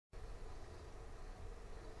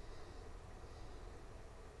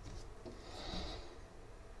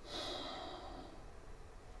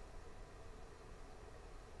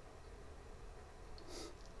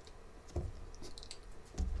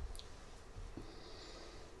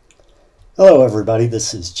Hello everybody,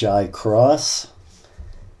 this is Jai Cross,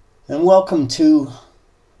 and welcome to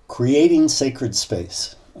Creating Sacred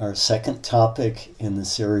Space, our second topic in the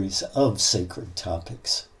series of sacred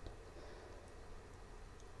topics.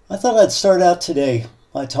 I thought I'd start out today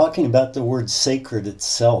by talking about the word sacred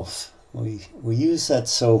itself. I use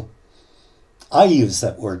that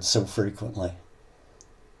word so frequently.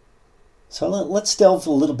 So let's delve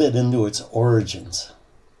a little bit into its origins.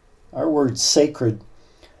 Our word sacred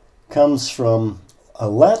comes from a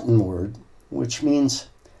Latin word which means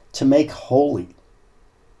to make holy.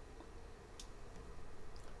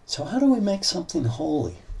 So how do we make something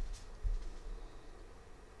holy?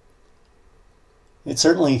 It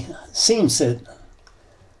certainly seems that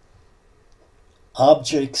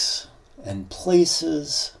objects and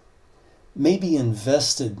places may be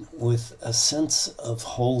invested with a sense of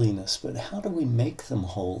holiness, but how do we make them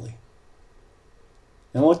holy?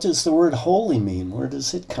 And what does the word holy mean? Where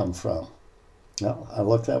does it come from? Well, I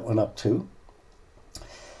looked that one up too.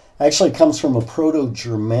 Actually, it comes from a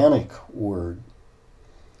Proto-Germanic word.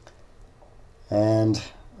 And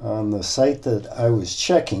on the site that I was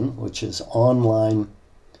checking, which is Online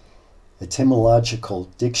Etymological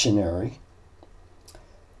Dictionary,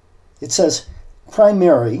 it says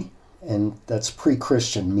primary, and that's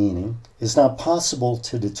pre-Christian meaning, is not possible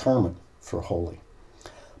to determine for holy.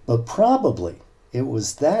 But probably it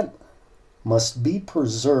was that must be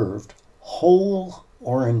preserved whole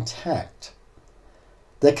or intact,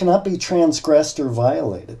 that cannot be transgressed or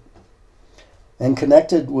violated, and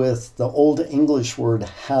connected with the Old English word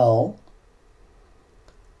hal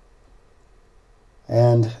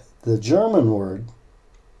and the German word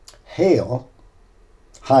heil,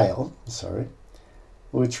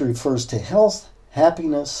 which refers to health,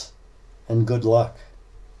 happiness, and good luck.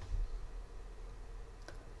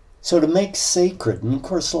 So to make sacred, and of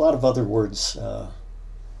course a lot of other words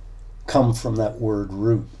come from that word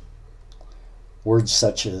root. Words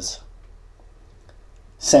such as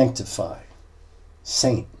sanctify,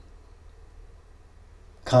 saint,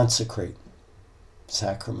 consecrate,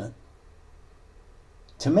 sacrament.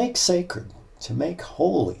 To make sacred, to make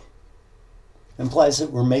holy, implies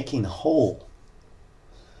that we're making whole.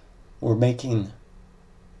 We're making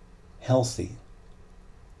healthy.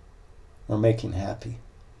 We're making happy.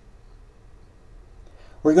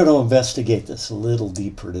 We're going to investigate this a little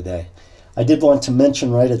deeper today. I did want to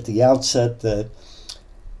mention right at the outset that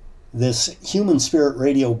this Human Spirit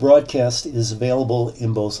Radio broadcast is available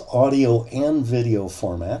in both audio and video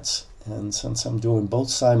formats. And since I'm doing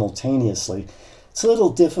both simultaneously, it's a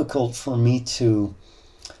little difficult for me to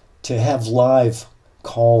have live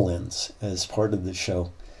call-ins as part of the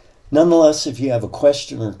show. Nonetheless, if you have a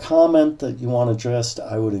question or comment that you want addressed,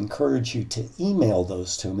 I would encourage you to email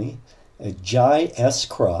those to me at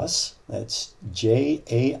jaiscross, that's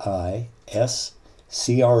JAISCROSS,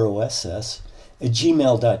 at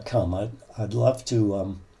gmail.com. I'd love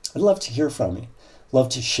to hear from you, love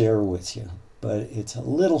to share with you, but it's a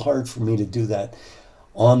little hard for me to do that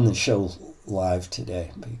on the show live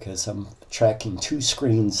today because I'm tracking two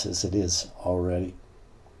screens as it is already.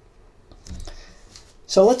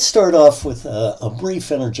 So let's start off with a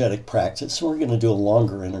brief energetic practice. We're going to do a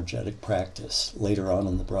longer energetic practice later on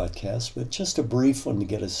in the broadcast, but just a brief one to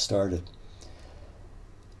get us started.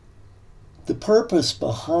 The purpose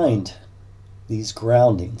behind these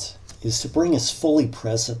groundings is to bring us fully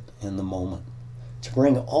present in the moment, to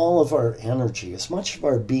bring all of our energy, as much of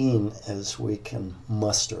our being as we can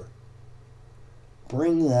muster,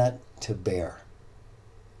 bring that to bear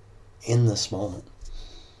in this moment.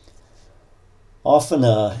 Often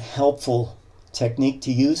a helpful technique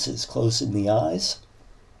to use is closing the eyes.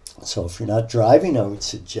 So if you're not driving, I would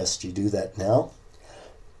suggest you do that now.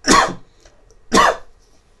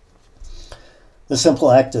 The simple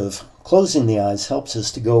act of closing the eyes helps us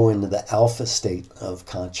to go into the alpha state of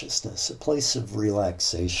consciousness, a place of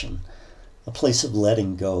relaxation, a place of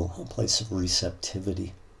letting go, a place of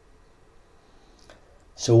receptivity.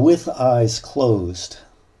 So with eyes closed,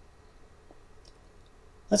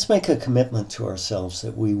 let's make a commitment to ourselves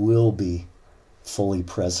that we will be fully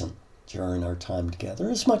present during our time together,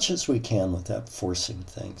 as much as we can without forcing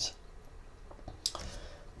things.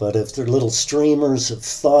 But if there are little streamers of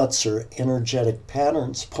thoughts or energetic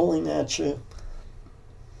patterns pulling at you,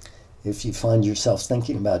 if you find yourself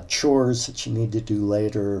thinking about chores that you need to do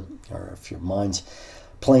later, or if your mind's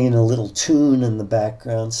playing a little tune in the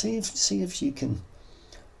background, see if you can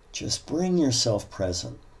just bring yourself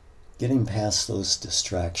present, getting past those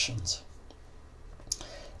distractions.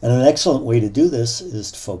 And an excellent way to do this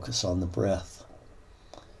is to focus on the breath.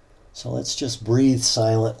 So let's just breathe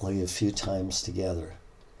silently a few times together.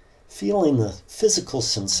 feeling the physical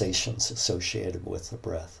sensations associated with the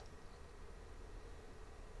breath.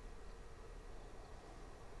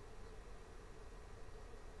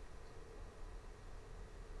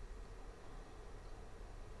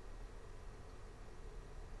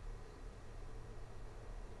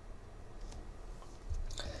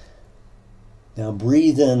 Now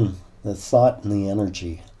breathe in the thought and the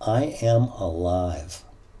energy. I am alive.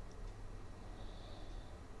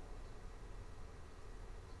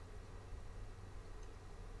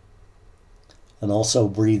 And also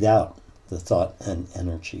breathe out the thought and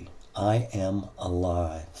energy. I am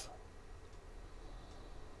alive.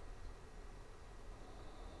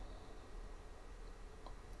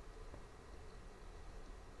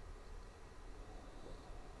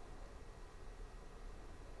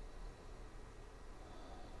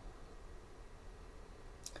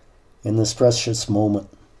 In this precious moment,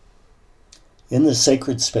 in this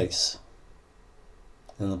sacred space,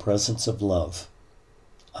 in the presence of love,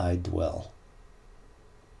 I dwell.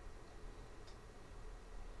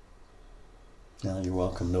 Now you're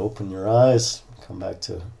welcome to open your eyes, come back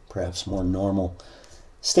to perhaps more normal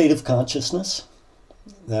state of consciousness.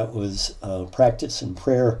 That was a practice and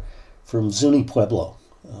prayer from Zuni Pueblo,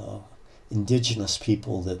 indigenous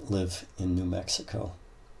people that live in New Mexico.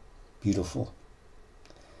 Beautiful.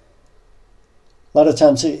 A lot of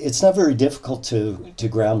times it's not very difficult to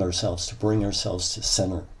ground ourselves, to bring ourselves to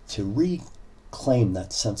center, to reclaim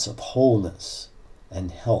that sense of wholeness and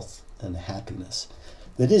health and happiness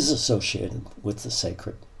that is associated with the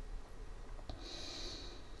sacred.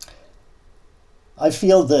 I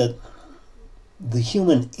feel that the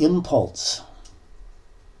human impulse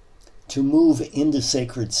to move into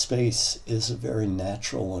sacred space is a very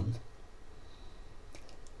natural one.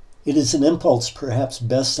 It is an impulse perhaps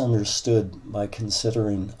best understood by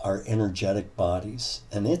considering our energetic bodies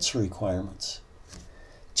and its requirements.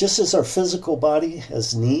 Just as our physical body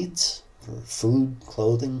has needs for food,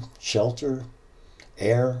 clothing, shelter,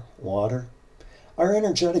 air, water, our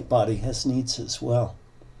energetic body has needs as well.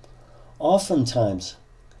 Oftentimes,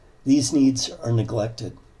 these needs are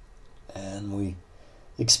neglected and we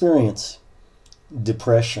experience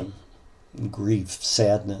depression, grief,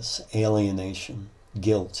 sadness, alienation,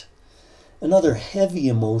 guilt, and other heavy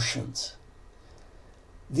emotions.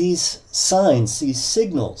 These signs, these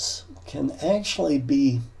signals, can actually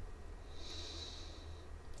be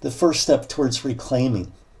the first step towards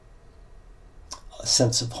reclaiming a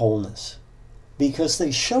sense of wholeness, because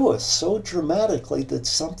they show us so dramatically that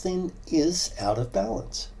something is out of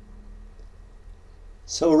balance.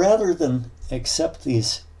 So rather than accept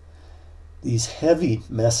these heavy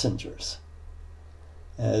messengers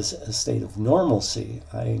as a state of normalcy,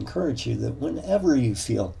 I encourage you that whenever you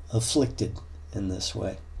feel afflicted in this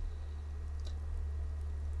way,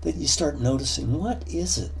 that you start noticing, what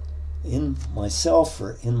is it in myself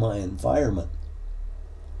or in my environment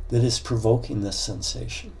that is provoking this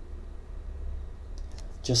sensation?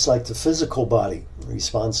 Just like the physical body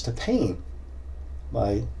responds to pain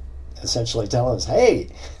by essentially telling us, hey,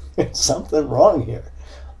 there's something wrong here,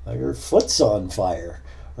 or your foot's on fire,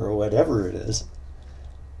 or whatever it is.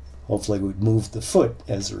 Hopefully we'd move the foot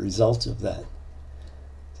as a result of that.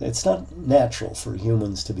 It's not natural for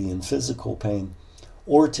humans to be in physical pain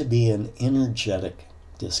or to be in energetic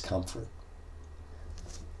discomfort.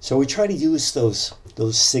 So we try to use those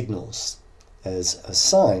signals as a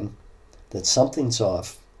sign that something's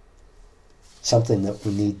off, something that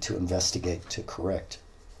we need to investigate, to correct.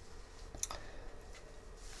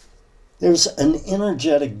 There's an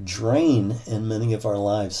energetic drain in many of our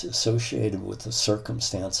lives associated with the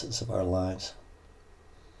circumstances of our lives.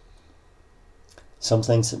 Some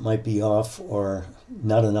things that might be off, or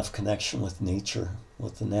not enough connection with nature,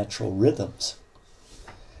 with the natural rhythms.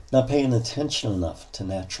 Not paying attention enough to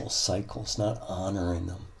natural cycles, not honoring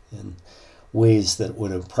them in ways that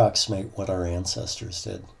would approximate what our ancestors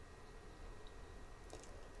did.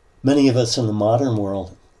 Many of us in the modern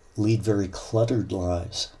world lead very cluttered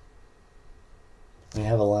lives. We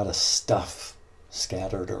have a lot of stuff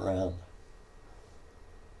scattered around.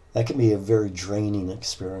 That can be a very draining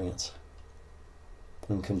experience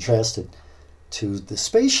when contrasted to the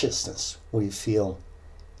spaciousness we feel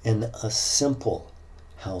in a simple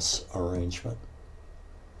house arrangement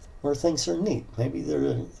where things are neat. Maybe there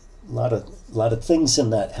are a lot of things in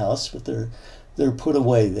that house, but they're put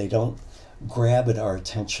away. They don't grab at our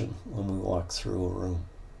attention when we walk through a room.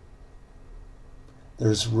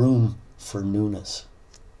 There's room for newness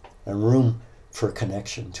and room for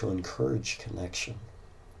connection, to encourage connection.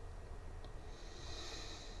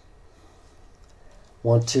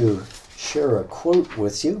 Want to share a quote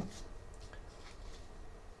with you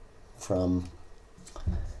from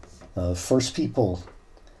First people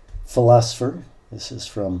philosopher, this is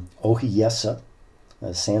from Ohiyesa,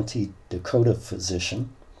 a Santi Dakota physician.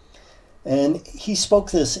 And he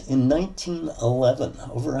spoke this in 1911,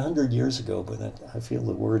 over 100 years ago, but I feel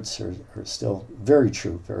the words are still very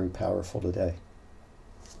true, very powerful today.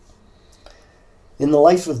 In the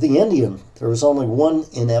life of the Indian, there was only one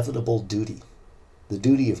inevitable duty, the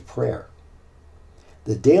duty of prayer,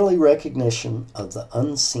 the daily recognition of the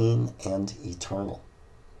unseen and eternal.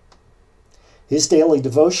 His daily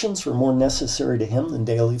devotions were more necessary to him than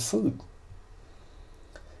daily food.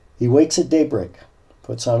 He wakes at daybreak,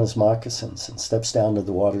 puts on his moccasins, and steps down to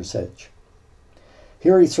the water's edge.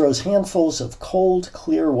 Here he throws handfuls of cold,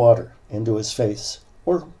 clear water into his face,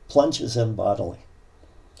 or plunges in bodily.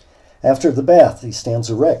 After the bath, he stands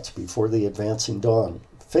erect before the advancing dawn,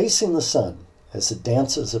 facing the sun as it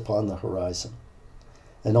dances upon the horizon,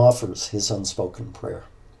 and offers his unspoken prayer.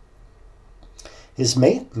 His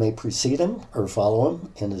mate may precede him or follow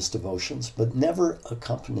him in his devotions, but never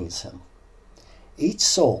accompanies him. Each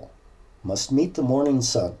soul must meet the morning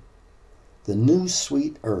sun, the new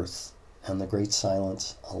sweet earth, and the great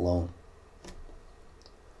silence alone.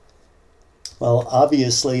 Well,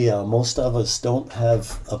 obviously, most of us don't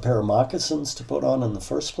have a pair of moccasins to put on in the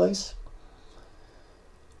first place.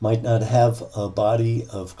 Might not have a body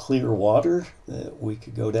of clear water that we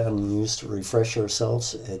could go down and use to refresh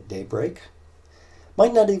ourselves at daybreak.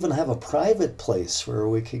 Might not even have a private place where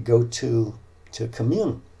we could go to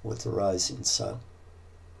commune with the rising sun.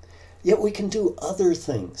 Yet we can do other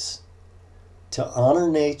things to honor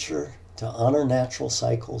nature, to honor natural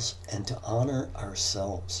cycles, and to honor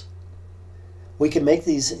ourselves. We can make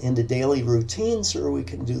these into daily routines, or we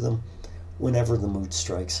can do them whenever the mood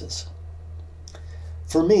strikes us.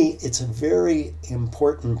 For me, it's a very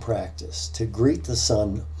important practice to greet the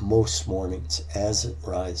sun most mornings as it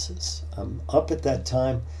rises. I'm up at that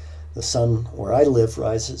time. The sun where I live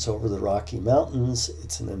rises over the Rocky Mountains.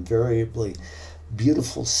 It's an invariably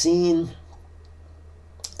beautiful scene,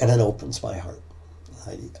 and it opens my heart.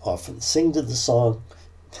 I often sing to the sun,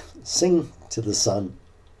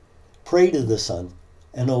 pray to the sun,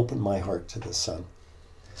 and open my heart to the sun.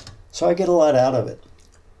 So I get a lot out of it.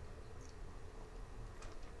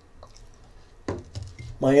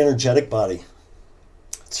 My energetic body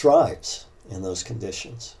thrives in those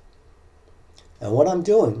conditions. And what I'm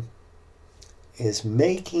doing is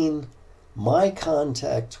making my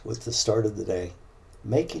contact with the start of the day,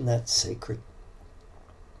 making that sacred.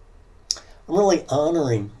 I'm really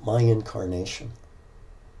honoring my incarnation.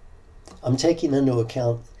 I'm taking into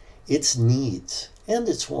account its needs and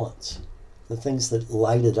its wants, the things that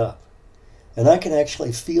light it up. And I can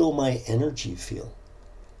actually feel my energy field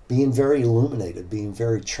being very illuminated, being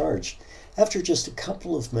very charged, after just a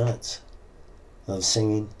couple of minutes of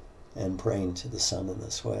singing and praying to the sun in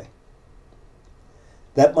this way.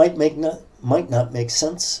 That might not make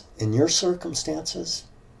sense in your circumstances,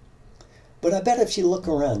 but I bet if you look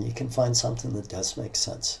around, you can find something that does make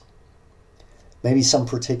sense. Maybe some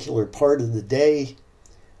particular part of the day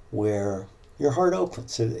where your heart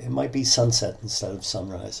opens. It might be sunset instead of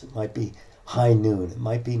sunrise. It might be high noon. It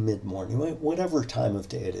might be mid-morning. Whatever time of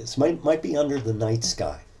day it is. Might be under the night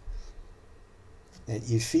sky. That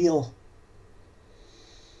you feel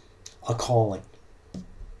a calling.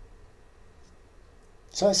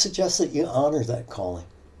 So I suggest that you honor that calling.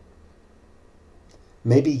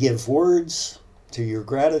 Maybe give words to your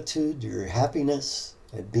gratitude, to your happiness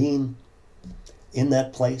at being in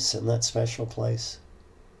that place, in that special place.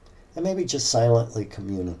 And maybe just silently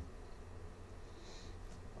communing.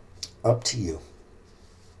 Up to you.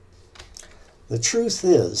 The truth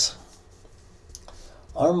is,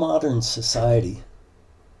 our modern society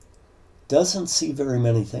doesn't see very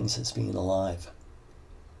many things as being alive.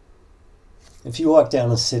 If you walk down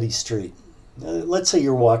a city street, let's say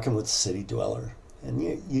you're walking with a city dweller, and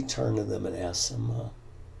you turn to them and ask them,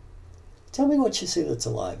 tell me what you see that's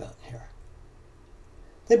alive out here.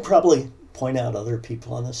 They'd probably point out other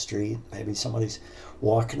people on the street. Maybe somebody's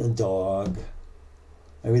walking a dog.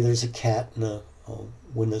 Maybe there's a cat in a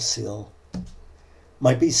windowsill.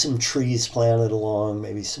 Might be some trees planted along,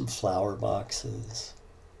 maybe some flower boxes.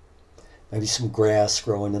 Maybe some grass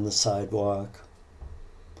growing in the sidewalk.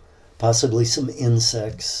 Possibly some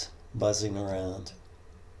insects buzzing around.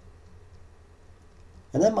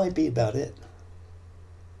 And that might be about it.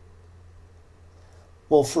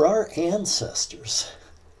 Well, for our ancestors,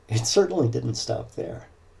 it certainly didn't stop there.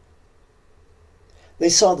 They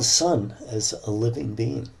saw the sun as a living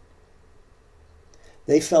being.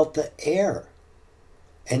 They felt the air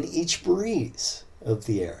and each breeze of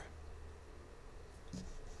the air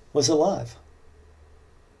was alive.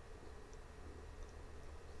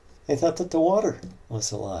 They thought that the water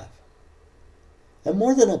was alive. And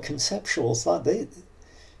more than a conceptual thought,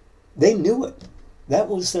 they knew it. That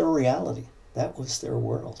was their reality. That was their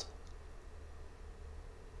world.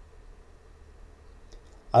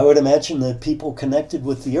 I would imagine that people connected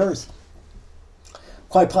with the earth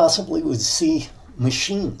quite possibly would see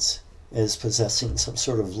machines as possessing some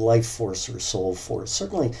sort of life force or soul force.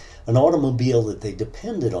 Certainly an automobile that they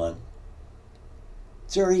depended on.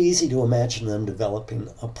 It's very easy to imagine them developing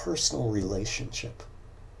a personal relationship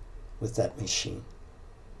with that machine.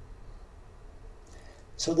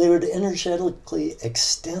 So they would energetically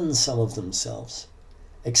extend some of themselves,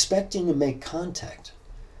 expecting to make contact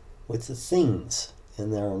with the things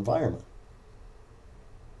in their environment.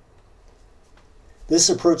 This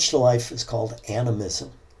approach to life is called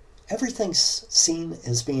animism. Everything's seen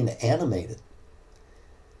as being animated.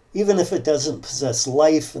 Even if it doesn't possess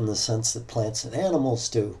life in the sense that plants and animals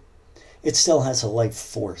do, it still has a life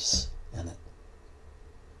force in it.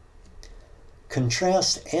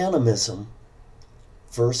 Contrast animism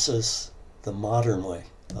versus the modern way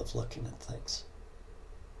of looking at things.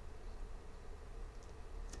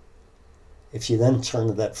 If you then turn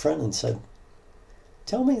to that friend and said,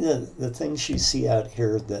 tell me the things you see out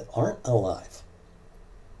here that aren't alive.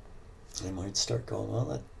 They might start going,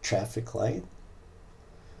 well, a traffic light,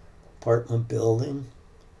 apartment building,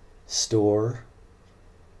 store,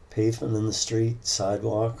 pavement in the street,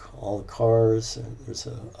 sidewalk, all the cars. There's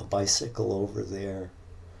a bicycle over there.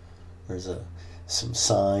 There's some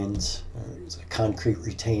signs. There's a concrete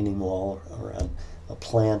retaining wall around a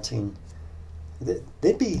planting.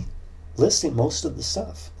 They'd be listing most of the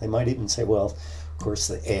stuff. They might even say, well, of course,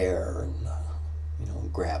 the air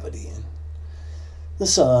and gravity and the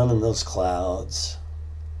sun and those clouds.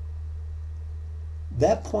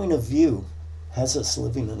 That point of view has us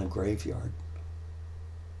living in a graveyard.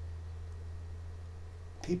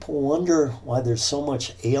 People wonder why there's so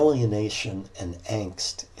much alienation and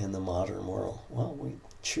angst in the modern world. Well, we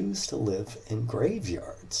choose to live in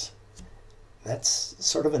graveyards. That's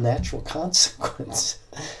sort of a natural consequence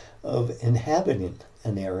of inhabiting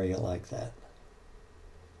an area like that.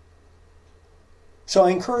 So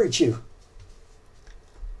I encourage you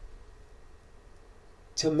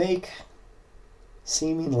to make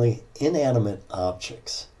seemingly inanimate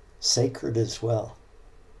objects sacred as well,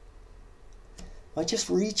 by just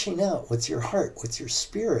reaching out with your heart, with your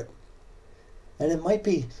spirit. And it might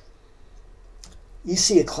be, you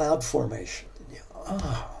see a cloud formation.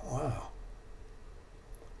 Oh, wow.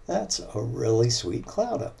 That's a really sweet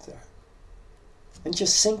cloud up there. And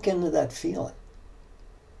just sink into that feeling.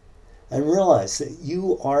 And realize that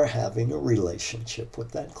you are having a relationship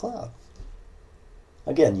with that cloud.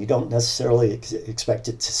 Again, you don't necessarily expect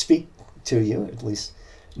it to speak to you, at least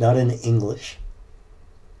not in English.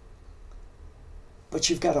 But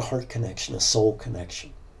you've got a heart connection, a soul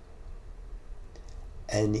connection.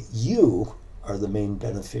 And you are the main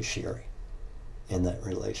beneficiary in that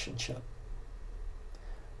relationship.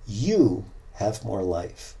 You have more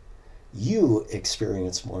life. You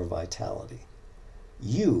experience more vitality.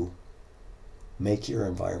 You make your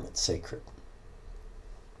environment sacred.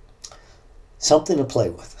 Something to play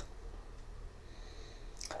with.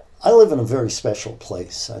 I live in a very special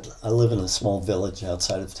place. I live in a small village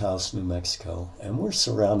outside of Taos, New Mexico, and we're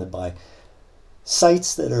surrounded by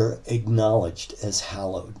sites that are acknowledged as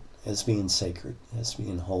hallowed, as being sacred, as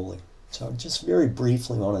being holy. So I just very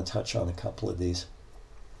briefly want to touch on a couple of these.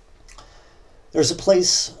 There's a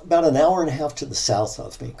place about an hour and a half to the south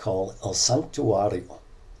of me called El Santuario.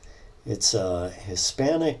 It's in a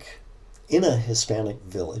Hispanic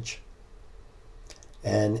village.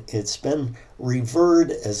 And it's been revered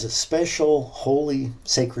as a special, holy,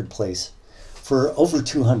 sacred place for over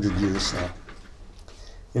 200 years now.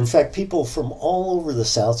 In fact, people from all over the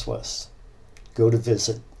Southwest go to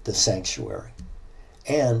visit the sanctuary,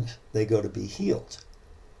 and they go to be healed.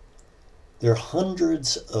 There are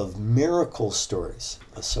hundreds of miracle stories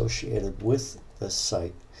associated with this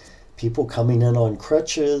site. People coming in on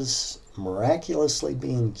crutches, miraculously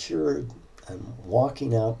being cured, and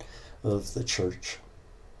walking out of the church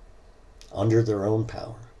under their own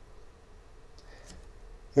power.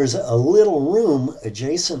 There's a little room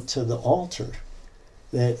adjacent to the altar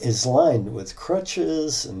that is lined with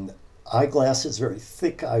crutches and eyeglasses, very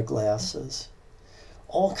thick eyeglasses,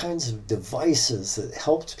 all kinds of devices that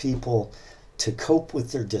helped people to cope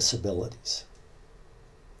with their disabilities.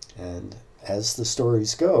 And as the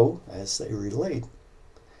stories go, as they relate,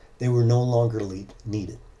 they were no longer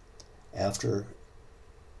needed after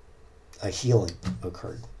a healing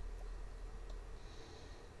occurred.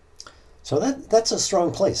 So that's a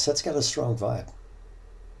strong place. That's got a strong vibe.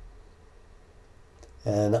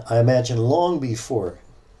 And I imagine long before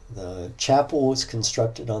the chapel was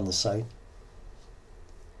constructed on the site,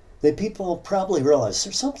 that people probably realized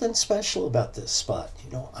there's something special about this spot.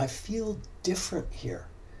 You know, I feel different here.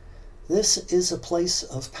 This is a place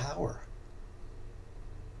of power.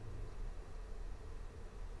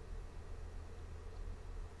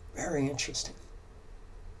 Very interesting.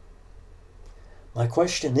 My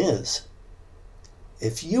question is,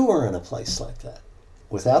 if you were in a place like that,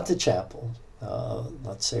 without the chapel,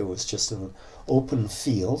 let's say it was just an open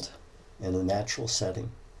field in a natural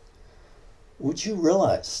setting, would you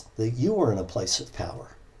realize that you were in a place of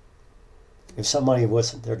power? If somebody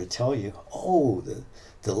wasn't there to tell you, oh,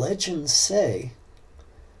 the legends say,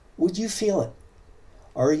 would you feel it?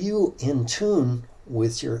 Are you in tune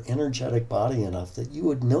with your energetic body enough that you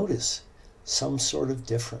would notice some sort of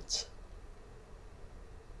difference?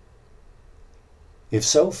 If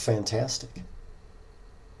so, fantastic.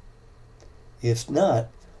 If not,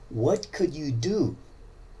 what could you do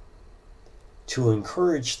to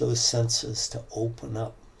encourage those senses to open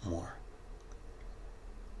up more?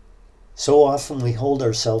 So often we hold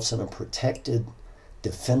ourselves in a protected,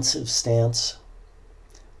 defensive stance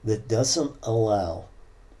that doesn't allow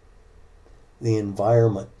the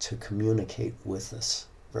environment to communicate with us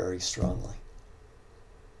very strongly.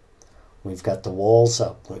 We've got the walls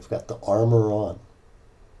up, we've got the armor on,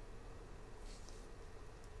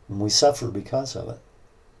 and we suffer because of it.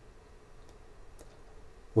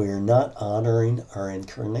 We are not honoring our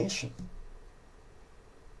incarnation.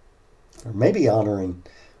 Or maybe honoring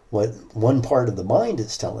what one part of the mind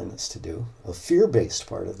is telling us to do, a fear-based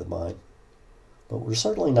part of the mind. But we're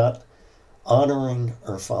certainly not honoring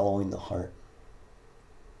or following the heart.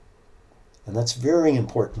 And that's very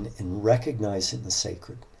important in recognizing the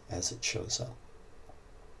sacred as it shows up.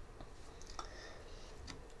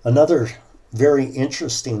 Another very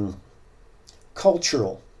interesting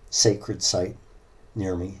cultural sacred site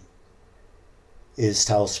near me is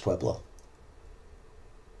Taos Pueblo.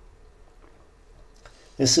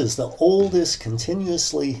 This is the oldest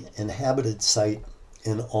continuously inhabited site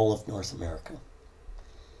in all of North America.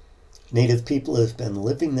 Native people have been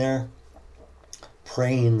living there,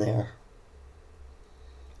 praying there,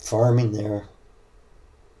 farming there,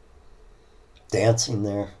 dancing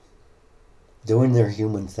there, doing their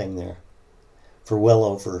human thing there for well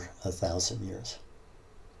over 1,000 years.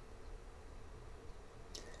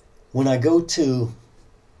 When I go to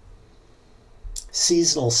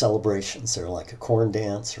seasonal celebrations, they're like a corn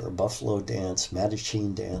dance or a buffalo dance,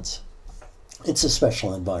 Mattachine dance, it's a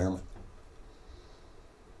special environment.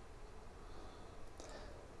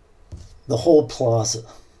 The whole plaza,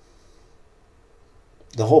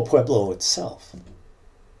 the whole pueblo itself,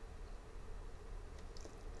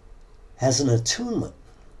 has an attunement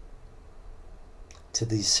to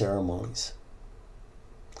these ceremonies.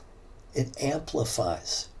 It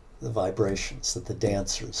amplifies the vibrations that the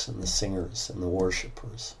dancers and the singers and the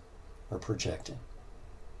worshipers are projecting.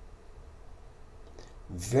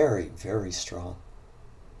 Very, very strong.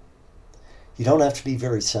 You don't have to be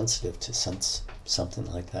very sensitive to sense something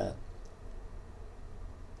like that.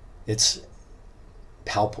 It's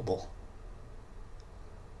palpable.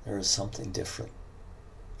 There is something different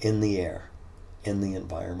in the air, in the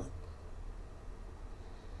environment.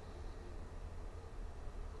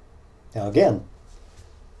 Now again,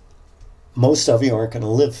 most of you aren't going to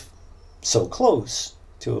live so close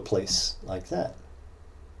to a place like that.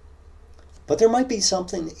 But there might be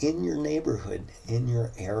something in your neighborhood, in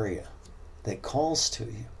your area, that calls to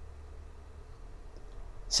you.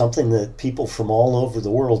 Something that people from all over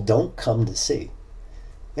the world don't come to see.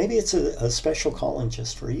 Maybe it's a special calling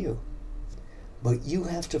just for you. But you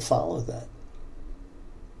have to follow that.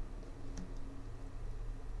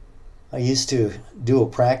 I used to do a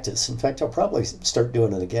practice. In fact, I'll probably start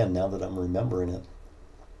doing it again now that I'm remembering it.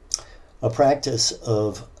 A practice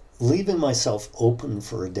of leaving myself open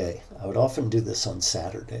for a day. I would often do this on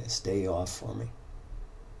Saturdays, day off for me.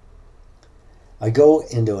 I go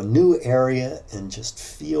into a new area and just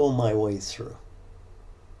feel my way through.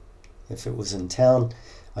 If it was in town,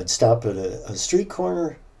 I'd stop at a street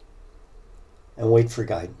corner and wait for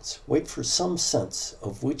guidance. Wait for some sense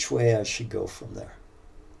of which way I should go from there.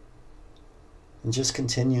 And just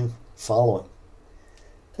continue following.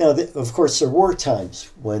 Now, of course, there were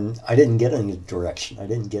times when I didn't get any direction. I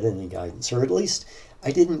didn't get any guidance. Or at least I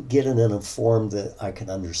didn't get it in a form that I could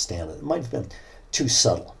understand it. It might have been too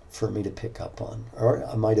subtle for me to pick up on. Or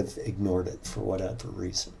I might have ignored it for whatever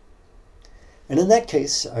reason. And in that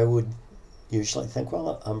case, I would usually think,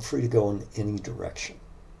 well, I'm free to go in any direction.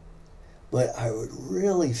 But I would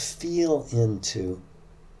really feel into,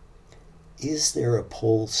 is there a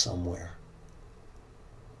pull somewhere?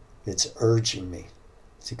 It's urging me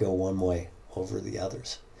to go one way over the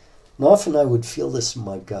others. And often I would feel this in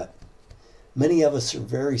my gut. Many of us are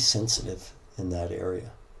very sensitive in that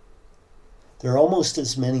area. There are almost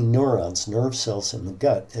as many neurons, nerve cells in the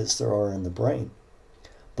gut as there are in the brain.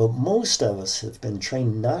 But most of us have been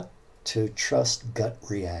trained not to trust gut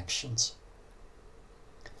reactions.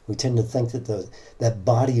 We tend to think that that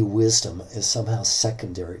body wisdom is somehow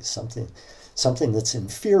secondary, something that's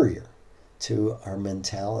inferior to our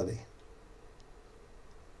mentality.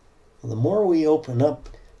 Well, the more we open up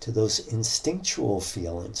to those instinctual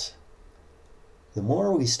feelings, the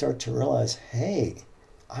more we start to realize, hey,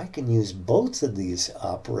 I can use both of these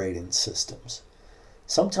operating systems.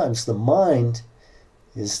 Sometimes the mind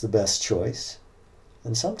is the best choice,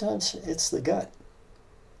 and sometimes it's the gut.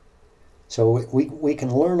 So we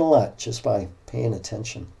can learn a lot just by paying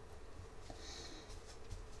attention.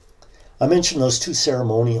 I mentioned those two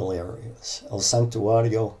ceremonial areas, El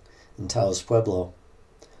Santuario and Taos Pueblo,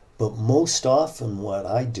 but most often what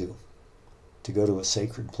I do to go to a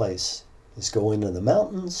sacred place is go into the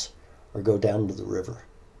mountains or go down to the river.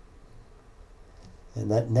 And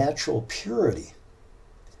that natural purity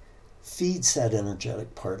feeds that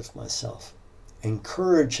energetic part of myself,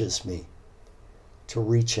 encourages me to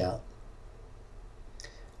reach out.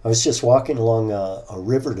 I was just walking along a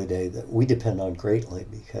river today that we depend on greatly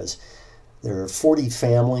because there are 40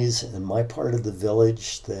 families in my part of the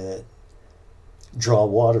village that draw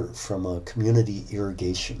water from a community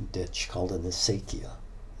irrigation ditch called an acequia.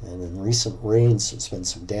 And in recent rains, there's been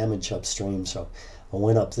some damage upstream, so I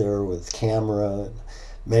went up there with camera, and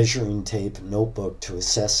measuring tape, and notebook to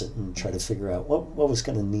assess it and try to figure out what was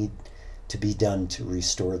going to need to be done to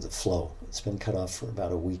restore the flow. It's been cut off for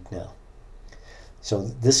about a week now. So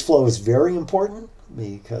this flow is very important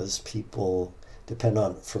because people depend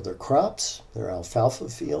on it for their crops, their alfalfa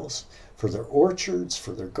fields, for their orchards,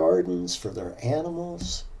 for their gardens, for their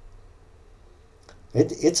animals.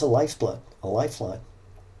 It's a lifeblood, a lifeline.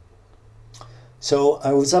 So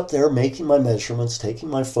I was up there making my measurements, taking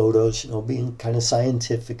my photos, being kind of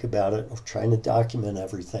scientific about it, trying to document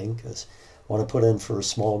everything because I want to put in for a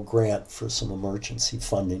small grant for some emergency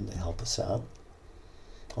funding to help us out.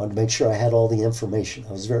 I wanted to make sure I had all the information.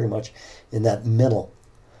 I was very much in that mental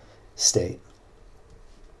state.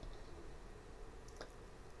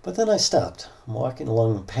 But then I stopped. I'm walking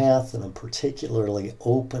along a path in a particularly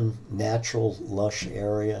open, natural, lush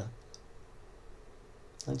area.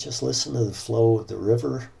 I just listened to the flow of the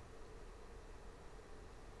river.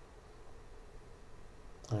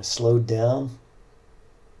 I slowed down.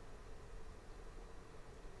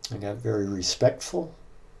 I got very respectful.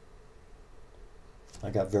 I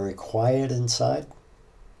got very quiet inside.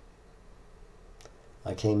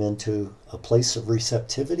 I came into a place of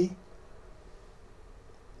receptivity.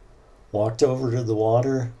 Walked over to the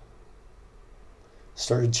water.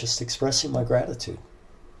 Started just expressing my gratitude.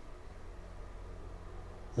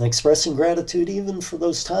 And expressing gratitude even for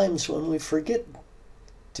those times when we forget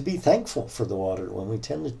to be thankful for the water, when we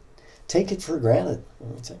tend to take it for granted.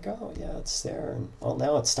 And we think, oh yeah, it's there, and well,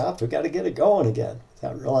 now it's stopped, we've got to get it going again,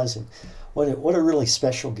 without realizing what a really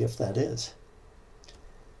special gift that is.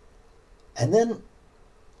 And then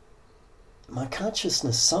my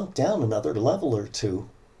consciousness sunk down another level or two,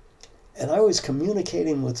 and I was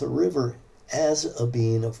communicating with the river as a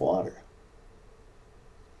being of water.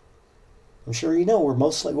 I'm sure you know we're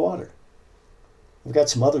mostly water. We've got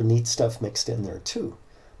some other neat stuff mixed in there too,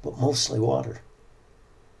 but mostly water.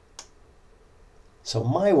 So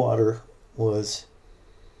my water was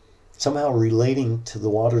somehow relating to the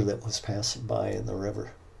water that was passing by in the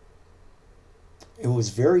river. It was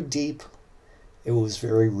very deep. It was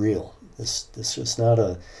very real. This was not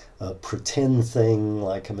a pretend thing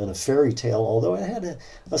like I'm in a fairy tale, although it had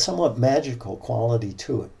a somewhat magical quality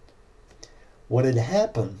to it. What had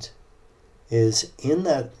happened is in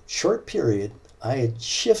that short period, I had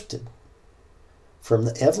shifted from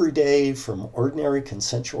the everyday, from ordinary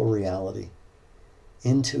consensual reality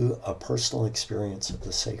into a personal experience of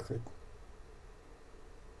the sacred.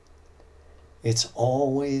 It's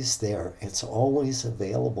always there. It's always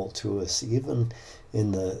available to us, even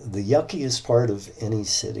in the yuckiest part of any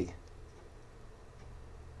city.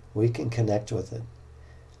 We can connect with it.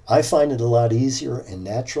 I find it a lot easier in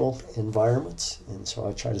natural environments, and so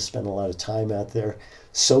I try to spend a lot of time out there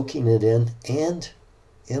soaking it in and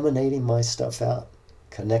emanating my stuff out,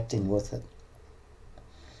 connecting with it.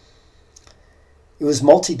 It was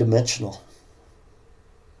multidimensional.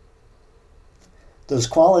 Those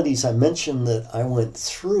qualities I mentioned that I went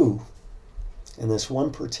through in this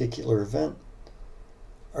one particular event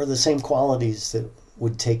are the same qualities that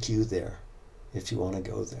would take you there if you want to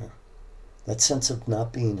go there. that sense of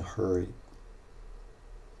not being hurried,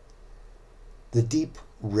 the deep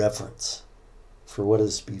reverence for what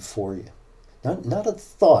is before you. Not a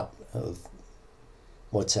thought of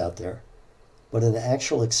what's out there, but an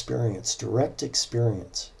actual experience, direct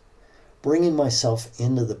experience, bringing myself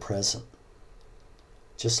into the present,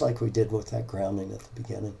 just like we did with that grounding at the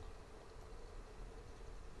beginning.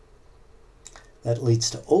 That leads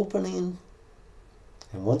to opening,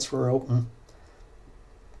 and once we're open,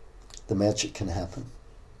 the magic can happen.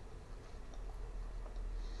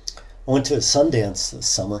 I went to a Sundance this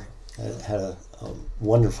summer. I had a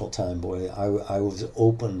wonderful time, boy. I was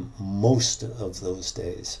open most of those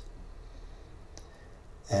days.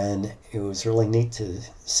 And it was really neat to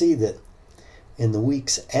see that in the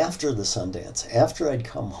weeks after the Sundance, after I'd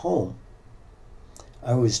come home,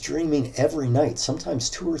 I was dreaming every night, sometimes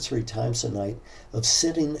 2 or 3 times a night, of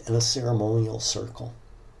sitting in a ceremonial circle.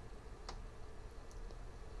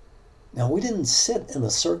 Now, we didn't sit in a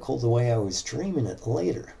circle the way I was dreaming it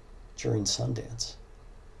later during Sundance.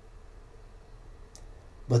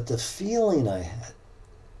 But the feeling I had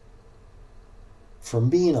from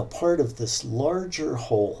being a part of this larger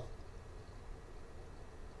whole,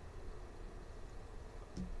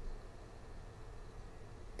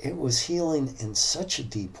 it was healing in such a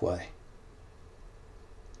deep way.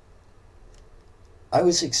 I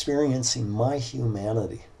was experiencing my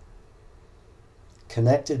humanity,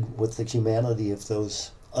 connected with the humanity of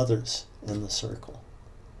those others in the circle.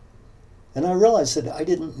 And I realized that I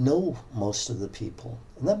didn't know most of the people.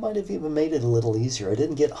 And that might have even made it a little easier. I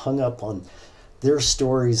didn't get hung up on their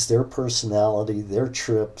stories, their personality, their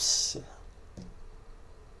trips.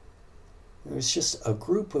 It was just a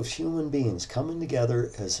group of human beings coming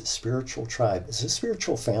together as a spiritual tribe, as a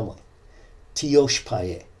spiritual family.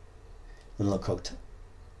 Tioshpaye in Lakota.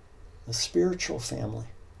 A spiritual family.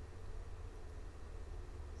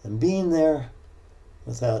 And being there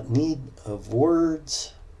without need of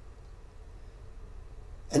words.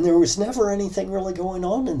 And there was never anything really going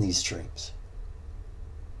on in these dreams.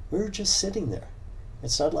 We were just sitting there.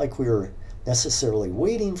 It's not like we were necessarily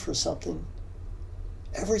waiting for something.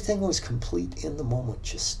 Everything was complete in the moment,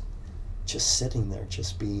 just sitting there,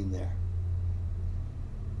 just being there.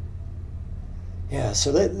 Yeah,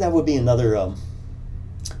 so that would be another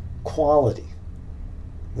quality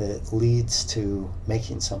that leads to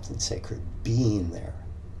making something sacred, being there.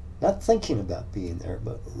 Not thinking about being there,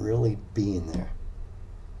 but really being there.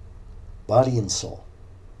 Body and soul.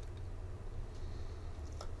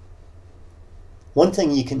 One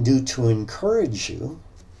thing you can do to encourage you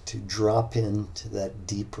to drop into that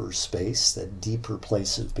deeper space, that deeper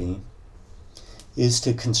place of being, is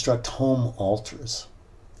to construct home altars.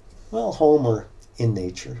 Well, home or in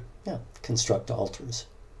nature, yeah, construct altars.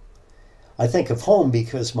 I think of home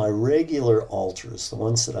because my regular altars, the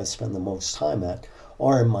ones that I spend the most time at,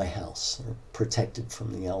 are in my house. They're protected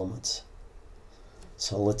from the elements.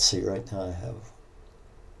 So let's see, right now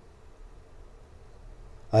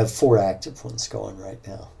I have 4 active ones going right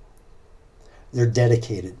now. They're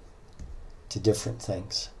dedicated to different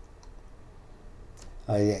things.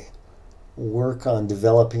 I work on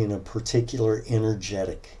developing a particular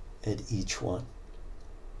energetic at each one.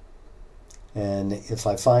 And if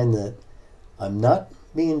I find that I'm not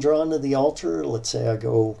being drawn to the altar, let's say I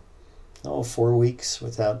go 4 weeks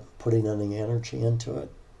without putting any energy into it,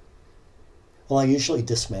 well, I usually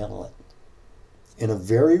dismantle it in a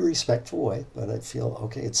very respectful way, but I feel,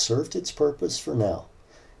 okay, it's served its purpose for now.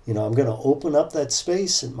 You know, I'm going to open up that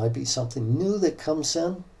space. It might be something new that comes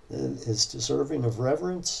in that is deserving of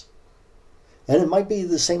reverence. And it might be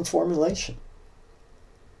the same formulation.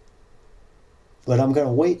 But I'm going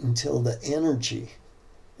to wait until the energy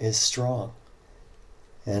is strong.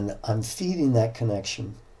 And I'm feeding that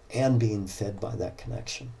connection and being fed by that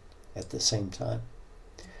connection at the same time.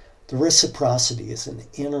 The reciprocity is an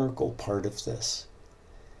integral part of this.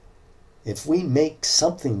 If we make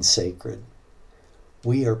something sacred,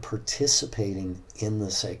 we are participating in the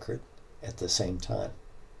sacred at the same time.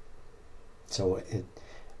 So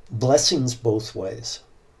blessings both ways.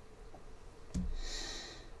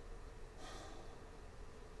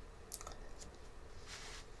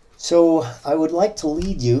 So I would like to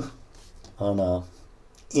lead you on an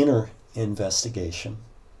inner investigation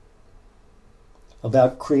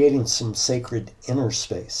about creating some sacred inner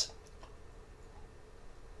space.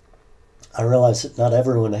 I realize that not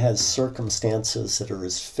everyone has circumstances that are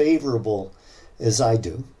as favorable as I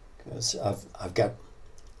do, because I've got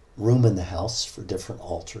room in the house for different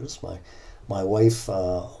altars. My wife,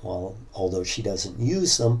 although she doesn't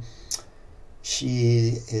use them,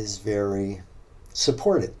 she is very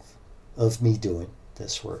supportive of me doing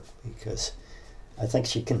this work, because I think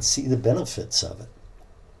she can see the benefits of it.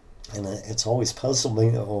 And it's always puzzled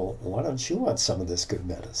me, oh, why don't you want some of this good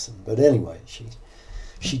medicine? But anyway,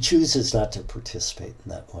 she chooses not to participate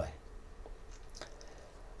in that way.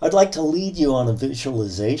 I'd like to lead you on a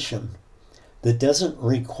visualization that doesn't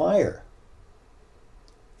require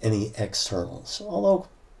any externals, although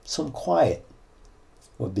some quiet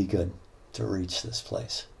would be good to reach this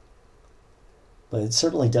place. But it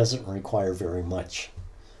certainly doesn't require very much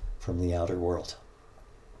from the outer world.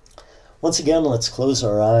 Once again, let's close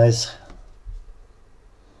our eyes.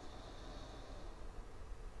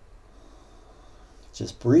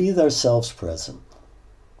 Just breathe ourselves present.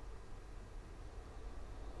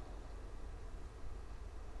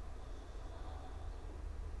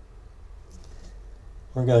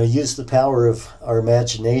 We're going to use the power of our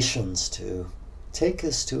imaginations to take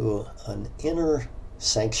us to an inner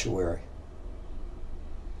sanctuary.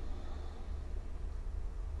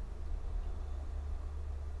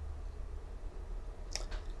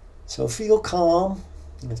 So feel calm.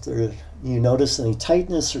 If you notice any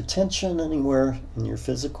tightness or tension anywhere in your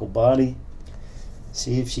physical body,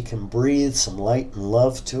 see if you can breathe some light and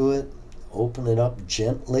love to it. Open it up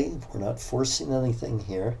gently. We're not forcing anything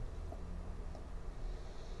here.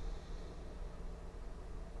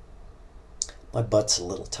 My butt's a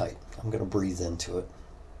little tight. I'm going to breathe into it.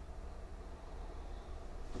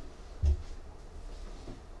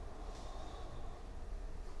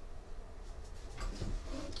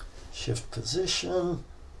 Shift position.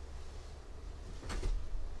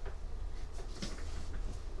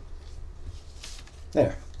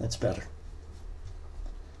 There, that's better.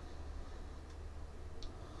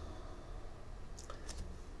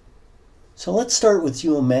 So let's start with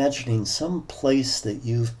you imagining some place that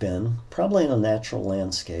you've been, probably in a natural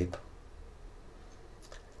landscape.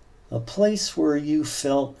 A place where you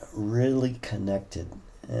felt really connected.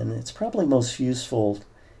 And it's probably most useful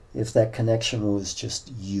if that connection was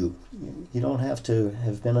just you. You don't have to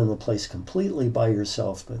have been in the place completely by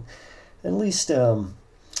yourself, but at least a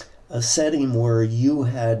setting where you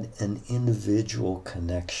had an individual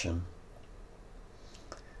connection.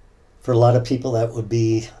 For a lot of people, that would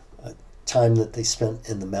be a time that they spent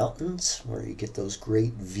in the mountains, where you get those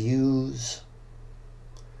great views,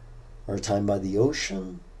 or a time by the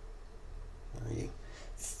ocean, where you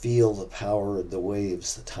feel the power of the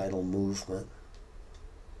waves, the tidal movement.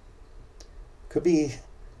 Could be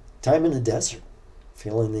time in the desert,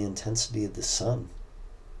 feeling the intensity of the sun.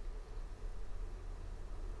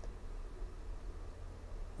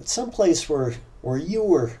 But someplace where you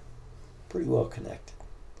were pretty well connected.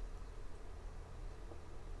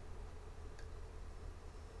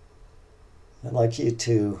 I'd like you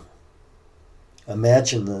to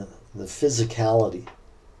imagine the physicality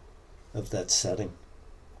of that setting.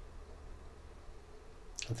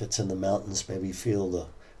 If it's in the mountains, maybe feel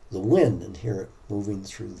the wind and hear it moving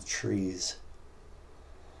through the trees.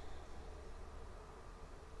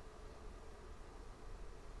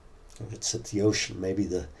 If it's at the ocean, maybe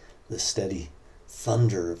the steady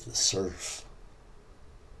thunder of the surf.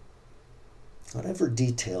 Whatever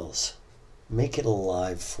details, make it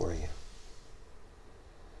alive for you.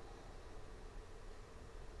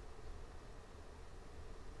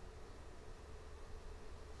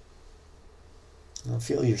 Now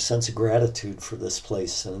feel your sense of gratitude for this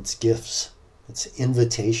place and its gifts, its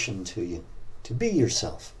invitation to you, to be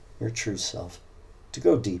yourself, your true self, to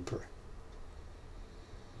go deeper.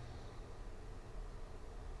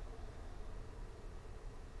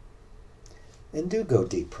 And do go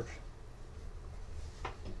deeper.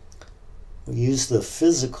 We use the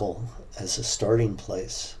physical as a starting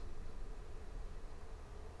place.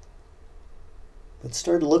 But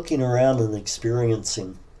start looking around and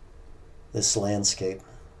experiencing this landscape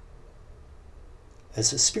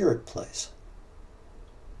as a spirit place.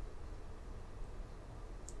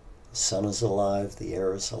 The sun is alive, the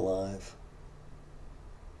air is alive,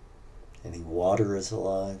 any water is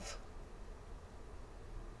alive.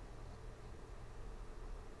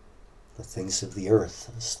 The things of the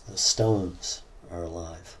earth, the stones, are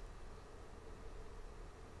alive.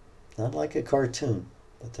 Not like a cartoon,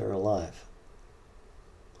 but they're alive.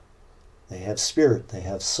 They have spirit, they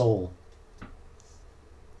have soul.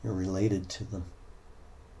 You're related to them.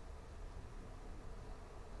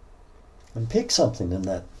 And pick something in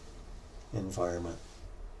that environment.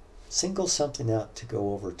 Single something out to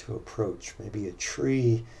go over to approach. Maybe a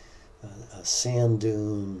tree, a sand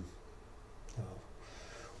dune,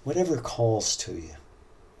 whatever calls to you.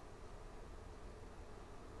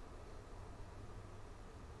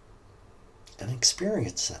 And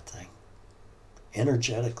experience that thing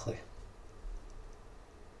energetically.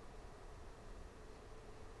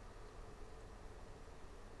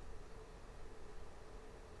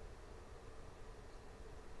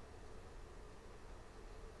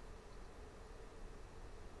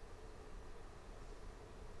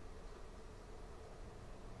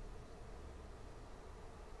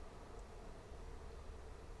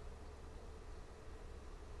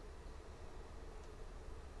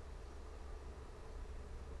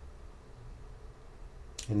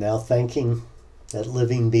 And now thanking that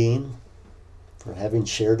living being for having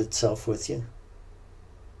shared itself with you,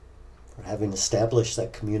 for having established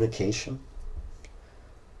that communication,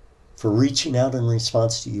 for reaching out in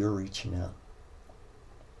response to your reaching out.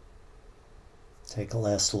 Take a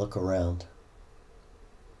last look around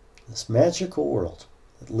this magical world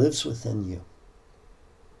that lives within you.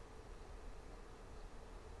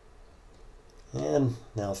 And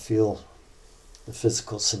now feel the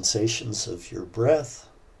physical sensations of your breath,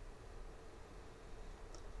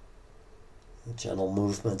 the gentle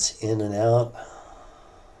movements in and out,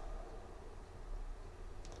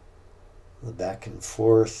 the back and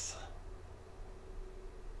forth.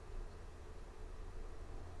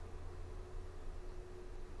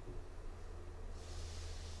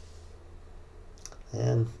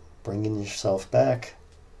 And bringing yourself back,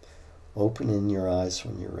 opening your eyes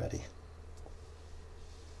when you're ready.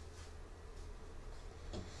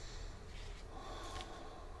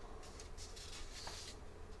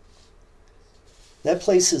 That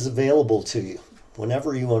place is available to you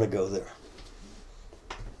whenever you want to go there.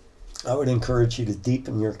 I would encourage you to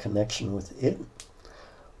deepen your connection with it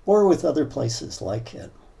or with other places like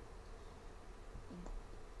it.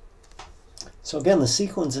 So again, the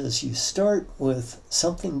sequence is you start with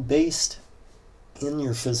something based in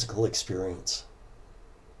your physical experience.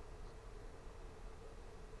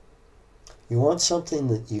 You want something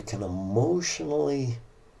that you can emotionally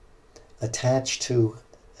attach to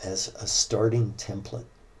as a starting template.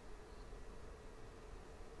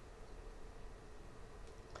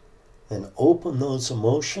 And open those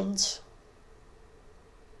emotions.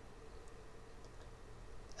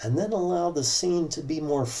 And then allow the scene to be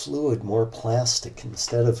more fluid, more plastic,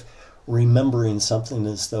 instead of remembering something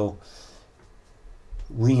as though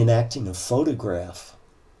reenacting a photograph.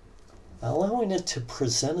 Allowing it to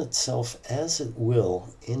present itself as it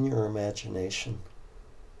will in your imagination.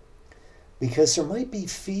 Because there might be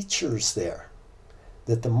features there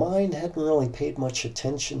that the mind hadn't really paid much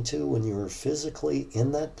attention to when you were physically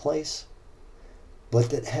in that place, but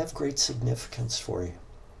that have great significance for you.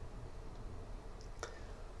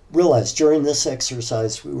 Realize during this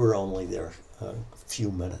exercise we were only there a few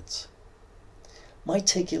minutes. Might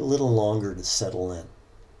take you a little longer to settle in.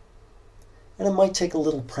 And it might take a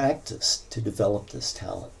little practice to develop this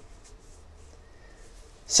talent.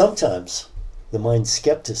 Sometimes the mind's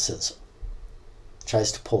skepticism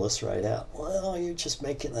tries to pull us right out. Well, you're just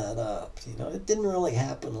making that up. You know, it didn't really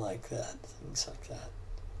happen like that. Things like that.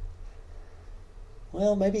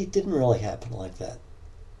 Well, maybe it didn't really happen like that.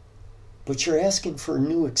 But you're asking for a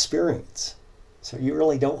new experience. So you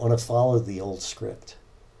really don't want to follow the old script.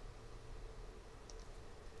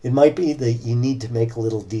 It might be that you need to make a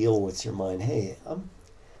little deal with your mind. Hey, I'm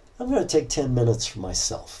going to take 10 minutes for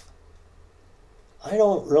myself. I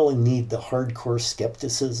don't really need the hardcore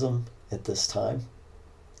skepticism at this time.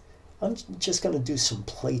 I'm just going to do some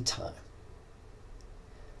playtime.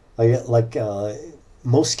 Like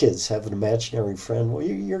most kids have an imaginary friend. Well,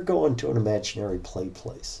 you're going to an imaginary play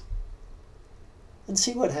place. And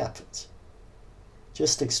see what happens.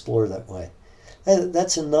 Just explore that way.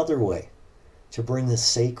 That's another way to bring the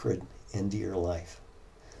sacred into your life.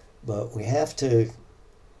 But we have to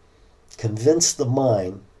convince the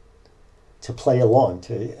mind to play along,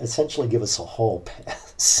 to essentially give us a hall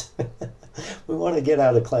pass. We want to get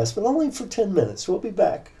out of class, but only for 10 minutes. We'll be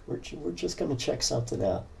back. We're just going to check something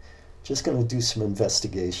out. Just going to do some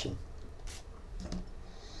investigation.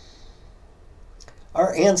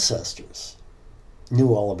 Our ancestors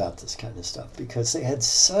knew all about this kind of stuff because they had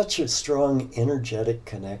such a strong energetic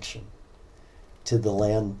connection to the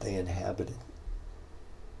land they inhabited.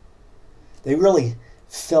 They really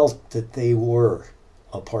felt that they were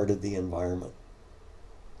a part of the environment.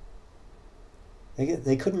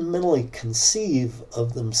 They couldn't mentally conceive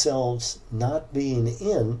of themselves not being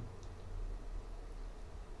in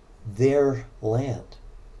their land,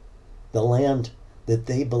 the land that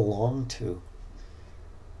they belonged to.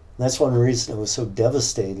 And that's one reason it was so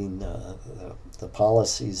devastating, the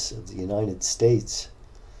policies of the United States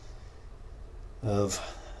of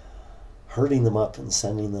herding them up and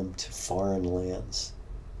sending them to foreign lands,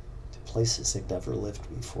 to places they'd never lived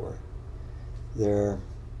before. Their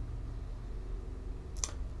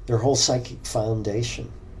whole psychic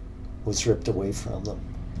foundation was ripped away from them.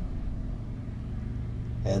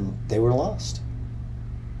 And they were lost.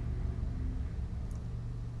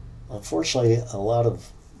 Unfortunately, a lot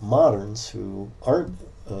of moderns who aren't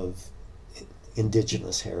of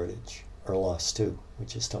indigenous heritage are lost too. We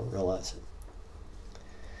just don't realize it.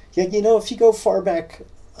 Yet, you know, if you go far back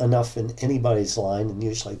enough in anybody's line, and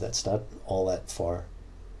usually that's not all that far,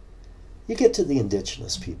 you get to the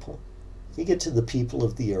indigenous people. You get to the people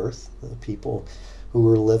of the earth, the people who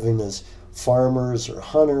were living as farmers or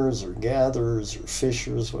hunters or gatherers or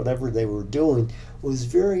fishers, whatever they were doing, was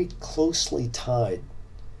very closely tied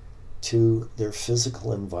to their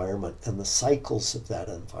physical environment and the cycles of that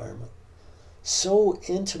environment. So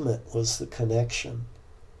intimate was the connection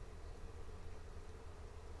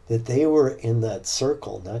that they were in that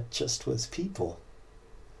circle, not just with people,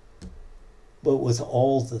 but with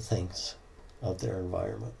all the things of their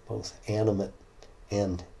environment, both animate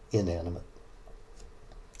and inanimate.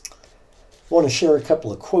 I want to share a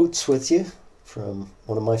couple of quotes with you from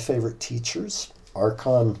one of my favorite teachers,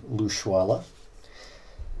 Archon Lushwala.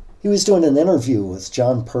 He was doing an interview with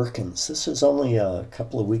John Perkins. This was only a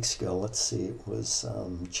couple of weeks ago. Let's see, it was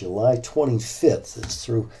July 25th. It's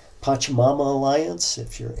through Pachamama Alliance.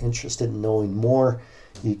 If you're interested in knowing more,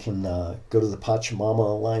 you can go to the Pachamama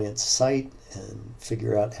Alliance site and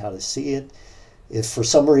figure out how to see it. If for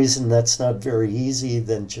some reason that's not very easy,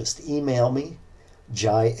 then just email me,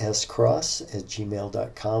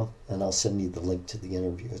 jaiscross@gmail.com, and I'll send you the link to the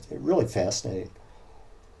interview. It's really fascinating.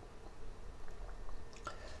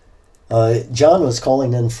 John was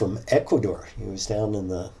calling in from Ecuador. He was down in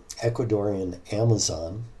the Ecuadorian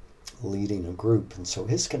Amazon leading a group, and so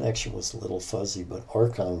his connection was a little fuzzy, but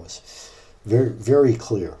Archon was very, very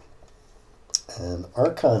clear. And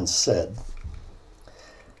Archon said,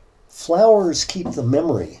 "Flowers keep the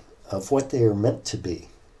memory of what they are meant to be,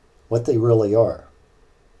 what they really are.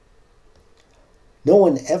 No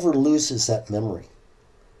one ever loses that memory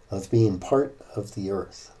of being part of the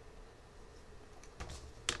earth."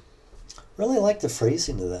 Really like the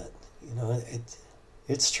phrasing of that. You know,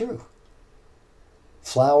 it's true.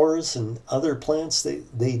 Flowers and other plants,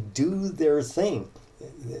 they do their thing.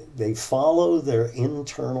 They follow their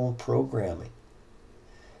internal programming.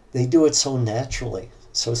 They do it so naturally,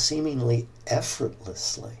 so seemingly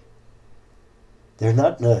effortlessly. They're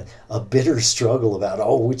not in a bitter struggle about,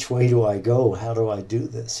 oh, which way do I go? How do I do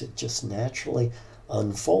this? It just naturally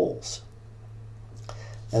unfolds.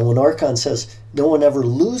 And when Archon says no one ever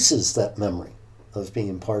loses that memory of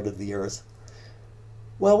being part of the earth,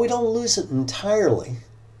 well, we don't lose it entirely.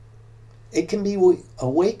 It can be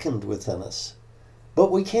awakened within us,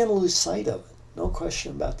 but we can't lose sight of it. No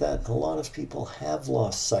question about that. And a lot of people have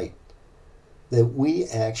lost sight that we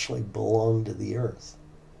actually belong to the earth.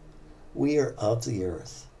 We are of the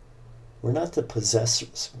earth. We're not the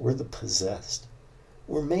possessors. We're the possessed.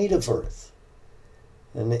 We're made of earth.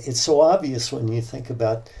 And it's so obvious when you think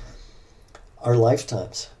about our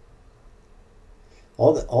lifetimes.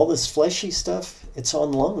 All this fleshy stuff, it's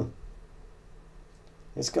on loan.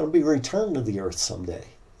 It's going to be returned to the earth someday.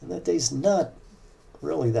 And that day's not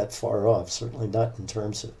really that far off, certainly not in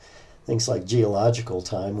terms of things like geological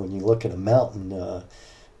time. When you look at a mountain,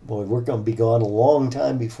 boy, we're going to be gone a long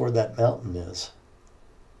time before that mountain is.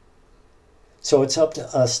 So it's up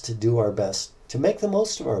to us to do our best to make the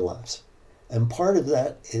most of our lives. And part of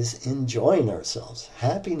that is enjoying ourselves.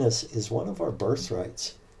 Happiness is one of our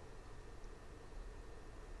birthrights.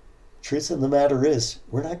 Truth of the matter is,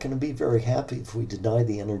 we're not going to be very happy if we deny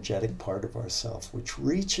the energetic part of ourselves, which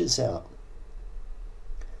reaches out,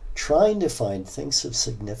 trying to find things of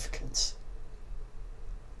significance,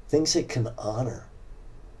 things it can honor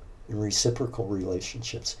in reciprocal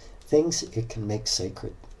relationships, things it can make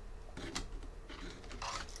sacred.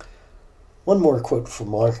 One more quote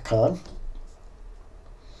from Archon.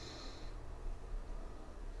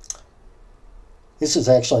 This is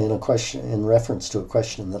actually in reference to a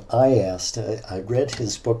question that I asked. I read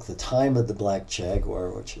his book, The Time of the Black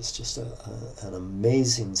Jaguar, which is just an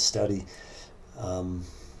amazing study.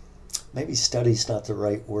 Maybe study's not the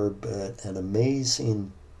right word, but an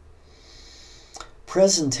amazing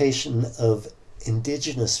presentation of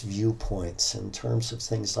indigenous viewpoints in terms of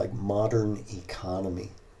things like modern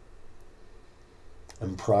economy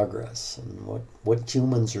and progress and what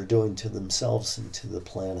humans are doing to themselves and to the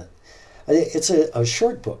planet. It's a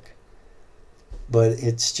short book, but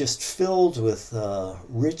it's just filled with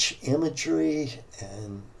rich imagery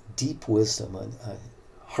and deep wisdom. I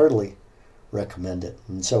heartily recommend it.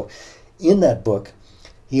 And so in that book,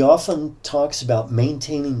 he often talks about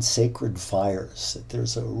maintaining sacred fires, that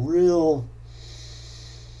there's a real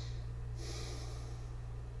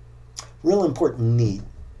important need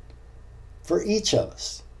for each of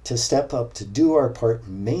us to step up to do our part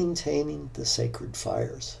in maintaining the sacred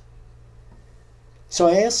fires. So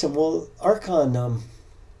I asked him, well, Archon,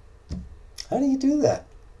 how do you do that?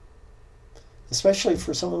 Especially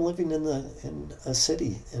for someone living in a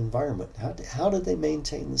city environment. How do they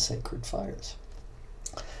maintain the sacred fires?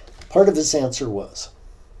 Part of his answer was,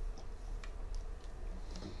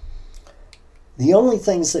 The only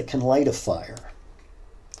things that can light a fire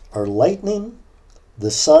are lightning, the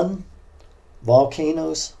sun,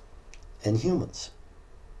 volcanoes, and humans.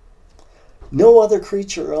 No other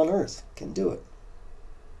creature on earth can do it.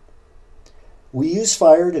 We use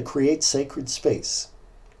fire to create sacred space,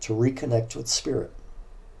 to reconnect with spirit.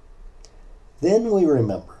 Then we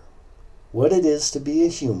remember what it is to be a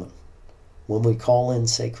human when we call in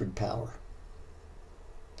sacred power.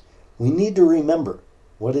 We need to remember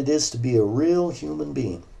what it is to be a real human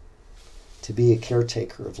being, to be a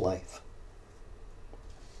caretaker of life.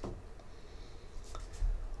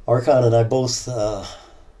 Archon and I both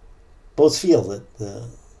feel that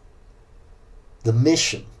the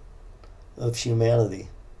mission of humanity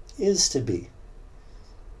is to be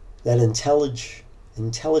that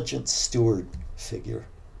intelligent steward figure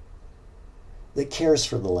that cares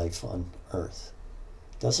for the life on earth,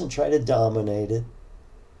 doesn't try to dominate it,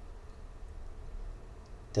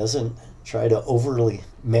 doesn't try to overly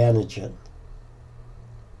manage it,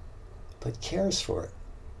 but cares for it.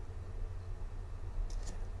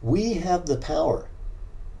 We have the power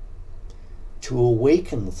to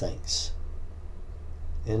awaken things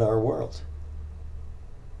in our world.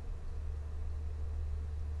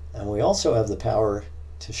 And we also have the power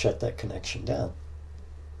to shut that connection down.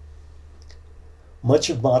 Much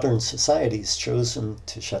of modern society has chosen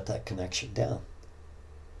to shut that connection down.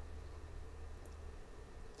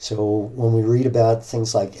 So when we read about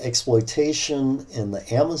things like exploitation in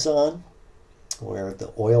the Amazon, where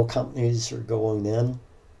the oil companies are going in,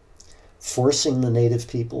 forcing the native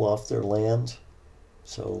people off their land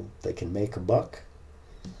so they can make a buck,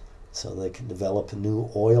 so they can develop a new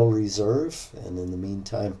oil reserve, and in the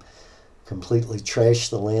meantime completely trash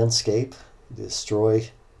the landscape, destroy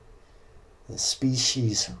the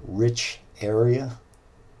species-rich area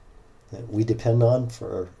that we depend on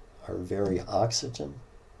for our very oxygen.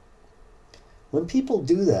 When people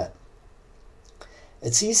do that,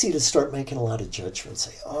 it's easy to start making a lot of judgments.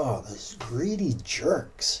 Say, oh, those greedy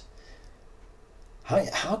jerks.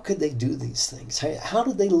 How could they do these things? How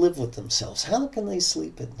do they live with themselves? How can they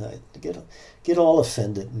sleep at night? Get all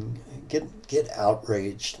offended and get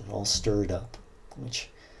outraged and all stirred up, which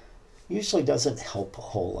usually doesn't help a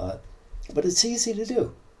whole lot, but it's easy to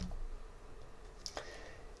do.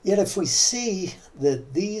 Yet if we see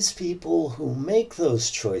that these people who make those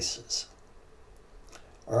choices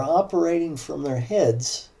are operating from their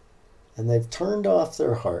heads and they've turned off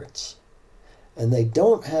their hearts, and they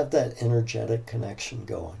don't have that energetic connection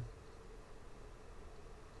going,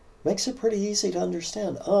 makes it pretty easy to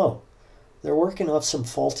understand. Oh, they're working off some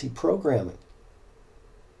faulty programming.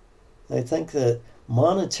 They think that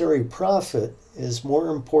monetary profit is more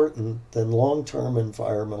important than long-term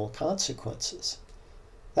environmental consequences.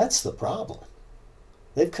 That's the problem.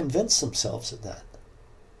 They've convinced themselves of that.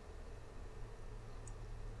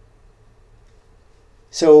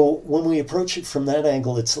 So when we approach it from that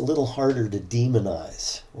angle, it's a little harder to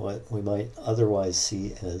demonize what we might otherwise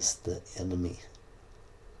see as the enemy.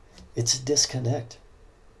 It's a disconnect.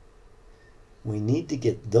 We need to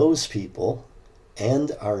get those people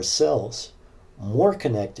and ourselves more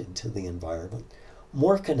connected to the environment,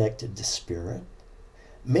 more connected to spirit,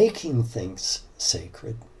 making things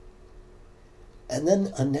sacred. And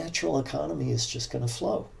then a natural economy is just going to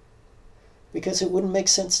flow. Because it wouldn't make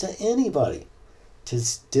sense to anybody to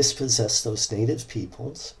dispossess those native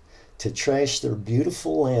peoples, to trash their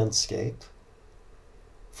beautiful landscape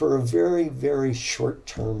for a very, very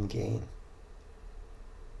short-term gain.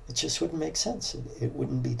 It just wouldn't make sense. It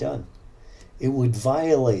wouldn't be done. It would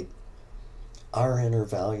violate our inner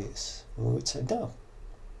values. And we would say, no,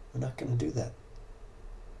 we're not going to do that.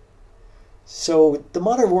 So the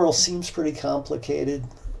modern world seems pretty complicated,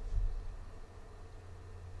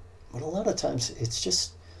 but a lot of times it's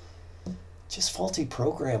just faulty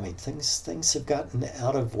programming. Things have gotten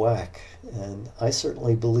out of whack, and I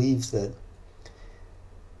certainly believe that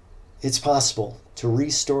it's possible to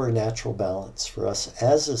restore natural balance for us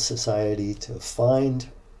as a society, to find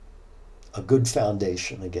a good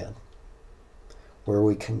foundation again, where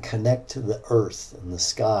we can connect to the earth and the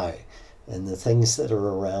sky and the things that are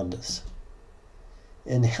around us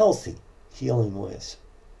in healthy, healing ways.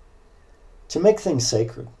 To make things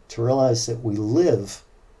sacred, to realize that we live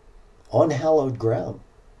on hallowed ground,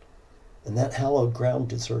 and that hallowed ground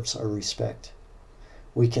deserves our respect.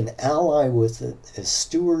 We can ally with it as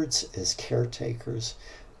stewards, as caretakers.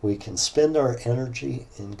 We can spend our energy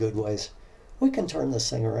in good ways. We can turn this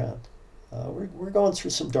thing around. We're going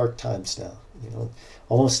through some dark times now.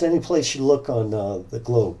 Almost any place you look on the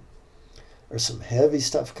globe, there's some heavy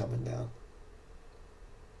stuff coming down.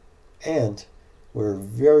 And we're a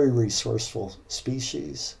very resourceful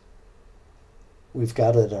species. we've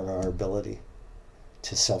got it in our ability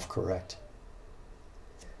to self-correct.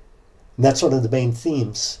 And that's one of the main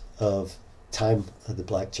themes of Time of the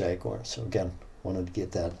Black Jaguar. So again, wanted to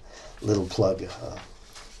get that little plug.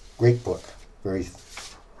 Great book, very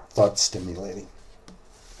thought-stimulating.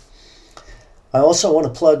 I also want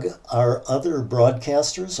to plug our other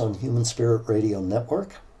broadcasters on Human Spirit Radio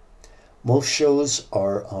Network. Most shows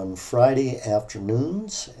are on Friday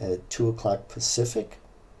afternoons at 2 o'clock Pacific.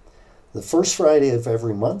 The first Friday of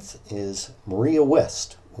every month is Maria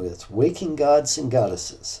West with Waking Gods and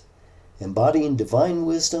Goddesses, Embodying Divine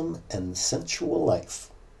Wisdom and Sensual Life.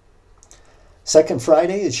 Second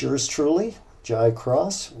Friday is yours truly, Jai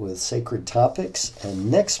Cross, with Sacred Topics.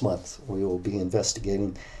 And next month we will be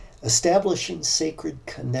investigating Establishing Sacred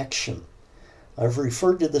Connection. I've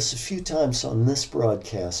referred to this a few times on this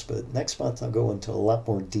broadcast, but next month I'll go into a lot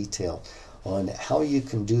more detail on how you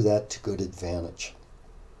can do that to good advantage.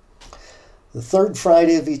 The third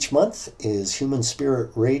Friday of each month is Human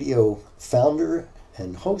Spirit Radio founder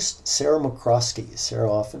and host Sarah McCroskey.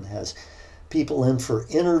 Sarah often has people in for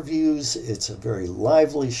interviews. It's a very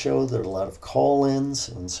lively show. There are a lot of call-ins,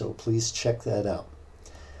 and so please check that out.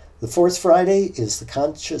 The fourth Friday is the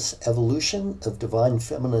Conscious Evolution of Divine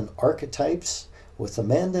Feminine Archetypes with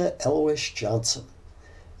Amanda Eloish Johnson.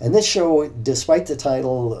 And this show, despite the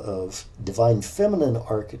title of Divine Feminine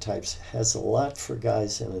Archetypes, has a lot for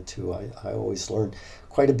guys in it too. I always learn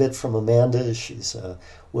quite a bit from Amanda. She's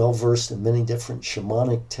well-versed in many different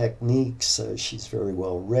shamanic techniques. She's very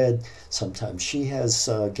well-read. Sometimes she has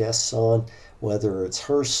guests on. Whether it's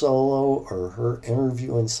her solo or her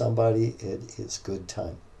interviewing somebody, it is good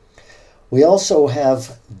time. We also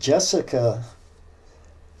have Jessica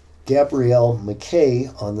Gabrielle McKay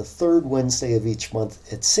on the third Wednesday of each month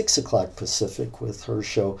at 6 o'clock Pacific with her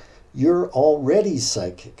show, You're Already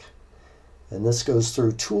Psychic. And this goes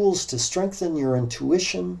through tools to strengthen your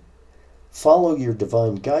intuition, follow your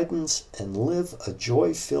divine guidance, and live a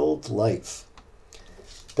joy-filled life.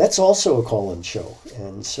 That's also a call-in show.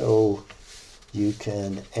 And so you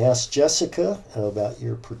can ask Jessica about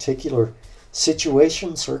your particular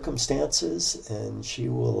situation, circumstances, and she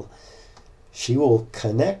will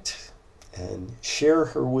connect and share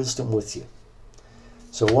her wisdom with you.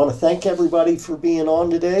 So I want to thank everybody for being on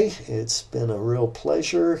today. It's been a real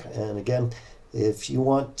pleasure. And again, if you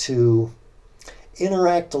want to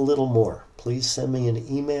interact a little more, please send me an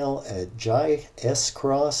email at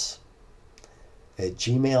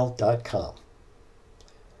jaiscross@gmail.com.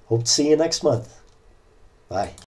 Hope to see you next month. Bye.